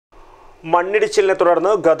മണ്ണിടിച്ചിലിനെ തുടർന്ന്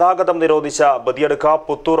ഗതാഗതം നിരോധിച്ച ബദിയടുക്ക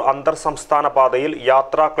പുത്തൂർ അന്തർ സംസ്ഥാന പാതയിൽ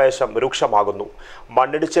യാത്രാക്ലേശം രൂക്ഷമാകുന്നു.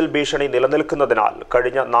 മണ്ണിടിച്ചിൽ ഭീഷണി നിലനിൽക്കുന്നതിനാൽ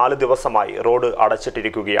കഴിഞ്ഞ 4 ദിവസമായി റോഡ്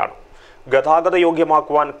അടച്ചിട്ടിരിക്കുകയാണ്. ഗതാഗത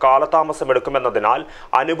യോഗ്യമാക്കുവാൻ കാലതാമസമെടുക്കുമെന്നതിനാൽ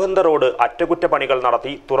അനുബന്ധ റോഡ് അറ്റകുറ്റപ്പണികൾ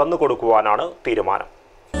നടത്തി തുറന്നു കൊടുക്കുവാനാണ് തീരുമാനം.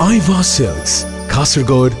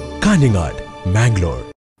 kasaragod, Mangalore.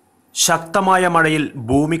 ശക്തമായ മഴയിൽ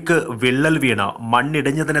ഭൂമിക്ക് വിള്ളൽ വീണ്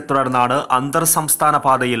മണ്ണിടിഞ്ഞതിനെ തുടർന്നാണ് അന്തർ സംസ്ഥാന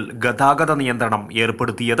പാതയിൽ ഗതാഗത നിയന്ത്രണം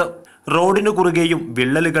ഏർപ്പെടുത്തിയത്. റോഡിനു കുറുകെയും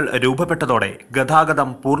വിള്ളലുകൾ രൂപപ്പെട്ടതോടെ ഗതാഗതം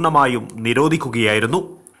പൂർണ്ണമായും നിരോധിക്കുകയായിരുന്നു.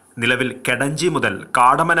 നിലവിൽ കെടഞ്ചി മുതൽ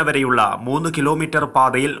കാടമന വരെയുള്ള 3 കിലോമീറ്റർ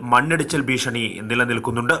പാതയിൽ മണ്ണിടിച്ചിൽ ഭീഷണി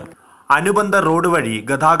നിലനിൽക്കുന്നുണ്ട്. അനുബന്ധ റോഡ് വഴി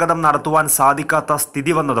ഗതാഗതം നടത്തുവാൻ സാധിക്കാത്ത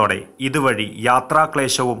സ്ഥിതി വന്നതോടെ ഇതുവഴി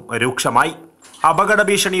യാത്രാക്ലേശവും രൂക്ഷമായി. അപകട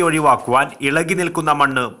ഭീഷണി ഒഴിവാക്കുവാൻ ഇളകി നിൽക്കുന്ന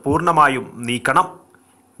മണ്ണ് പൂർണ്ണമായും നീക്കണം.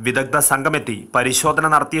 വിദഗ്ധ സംഘമെത്തി പരിശോധന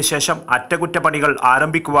നടത്തിയ ശേഷം അറ്റകുറ്റപ്പണികൾ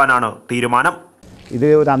ആരംഭിക്കുവാനാണ് തീരുമാനം. ഇത്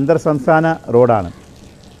ഒരു അന്തർ സംസ്ഥാന റോഡാണ്.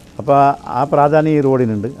 അപ്പോൾ ആ പ്രാധാന്യം ഈ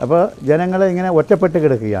റോഡിനുണ്ട്. അപ്പോൾ ജനങ്ങളെ ഇങ്ങനെ ഒറ്റപ്പെട്ട്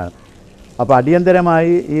കിടക്കുകയാണ്. അപ്പോൾ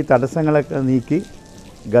അടിയന്തരമായി ഈ തടസ്സങ്ങളൊക്കെ നീക്കി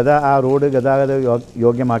ആ റോഡ് ഗതാഗത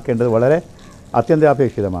യോഗ്യമാക്കേണ്ടത് വളരെ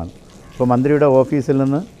അത്യന്താപേക്ഷിതമാണ്. ഇപ്പോൾ മന്ത്രിയുടെ ഓഫീസിൽ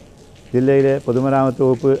നിന്ന് ജില്ലയിലെ പൊതുമരാമത്ത്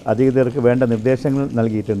വകുപ്പ് അധികൃതർക്ക് വേണ്ട നിർദ്ദേശങ്ങൾ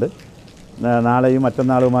നൽകിയിട്ടുണ്ട്. നാളെയും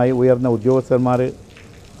മറ്റന്നാളുമായി ഉയർന്ന ഉദ്യോഗസ്ഥന്മാർ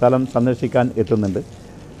സ്ഥലം സന്ദർശിക്കാൻ എത്തുന്നുണ്ട്.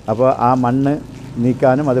 അപ്പോൾ ആ മണ്ണ്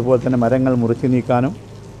നീക്കാനും അതുപോലെ തന്നെ മരങ്ങൾ മുറിച്ച് നീക്കാനും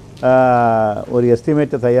ഒരു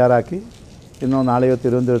എസ്റ്റിമേറ്റ് തയ്യാറാക്കി ഇന്നോ നാളെയോ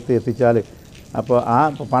തിരുവനന്തപുരത്ത് എത്തിച്ചാൽ അപ്പോൾ ആ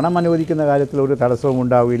പണം അനുവദിക്കുന്ന കാര്യത്തിൽ ഒരു തടസ്സവും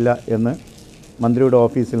ഉണ്ടാവില്ല എന്ന് മന്ത്രിയുടെ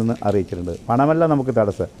ഓഫീസിൽ നിന്ന് അറിയിച്ചിട്ടുണ്ട്. പണമല്ല നമുക്ക്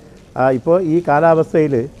തടസ്സം. ഇപ്പോൾ ഈ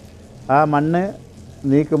കാലാവസ്ഥയിൽ ആ മണ്ണ്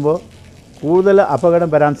നീക്കുമ്പോൾ കൂടുതൽ അപകടം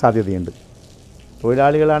വരാൻ സാധ്യതയുണ്ട്.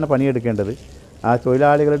 തൊഴിലാളികളാണ് പണിയെടുക്കേണ്ടത്. ആ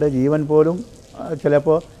തൊഴിലാളികളുടെ ജീവൻ പോലും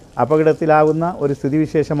ചിലപ്പോൾ അപകടത്തിലാകുന്ന ഒരു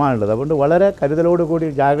സ്ഥിതിവിശേഷമാണുള്ളത്. അതുകൊണ്ട് വളരെ കരുതലോടുകൂടി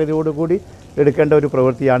ജാഗ്രതയോടുകൂടി എടുക്കേണ്ട ഒരു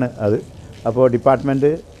പ്രവൃത്തിയാണ് അത്. അപ്പോൾ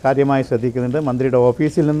ഡിപ്പാർട്ട്മെൻറ്റ് കാര്യമായി ശ്രദ്ധിക്കുന്നുണ്ട്. മന്ത്രിയുടെ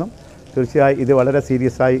ഓഫീസിൽ നിന്നും തീർച്ചയായും ഇത് വളരെ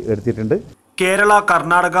സീരിയസ് ആയി എടുത്തിട്ടുണ്ട്. കേരള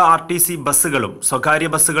കർണാടക RTC ബസ്സുകളും സ്വകാര്യ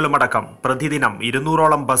ബസ്സുകളുമടക്കം പ്രതിദിനം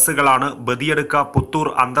 200ഓളം ബസ്സുകളാണ് ബദിയടുക്ക പുത്തൂർ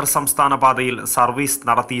അന്തർ സംസ്ഥാന പാതയിൽ സർവീസ്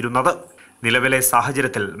നടത്തിയിരുന്നത്. നിലവിലെ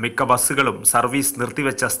സാഹചര്യത്തിൽ മിക്ക ബസ്സുകളും സർവീസ്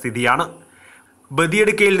നിർത്തിവെച്ച സ്ഥിതിയാണ്.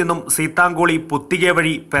 ബദിയടുക്കയിൽ നിന്നും സീതാങ്കോളി പുത്തിക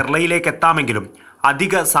വഴി പെർളയിലേക്ക് എത്താമെങ്കിലും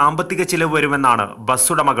അധിക സാമ്പത്തിക ചിലവ് വരുമെന്നാണ്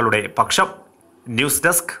ബസ്സുടമകളുടെ പക്ഷം. News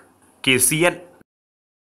desk KCN.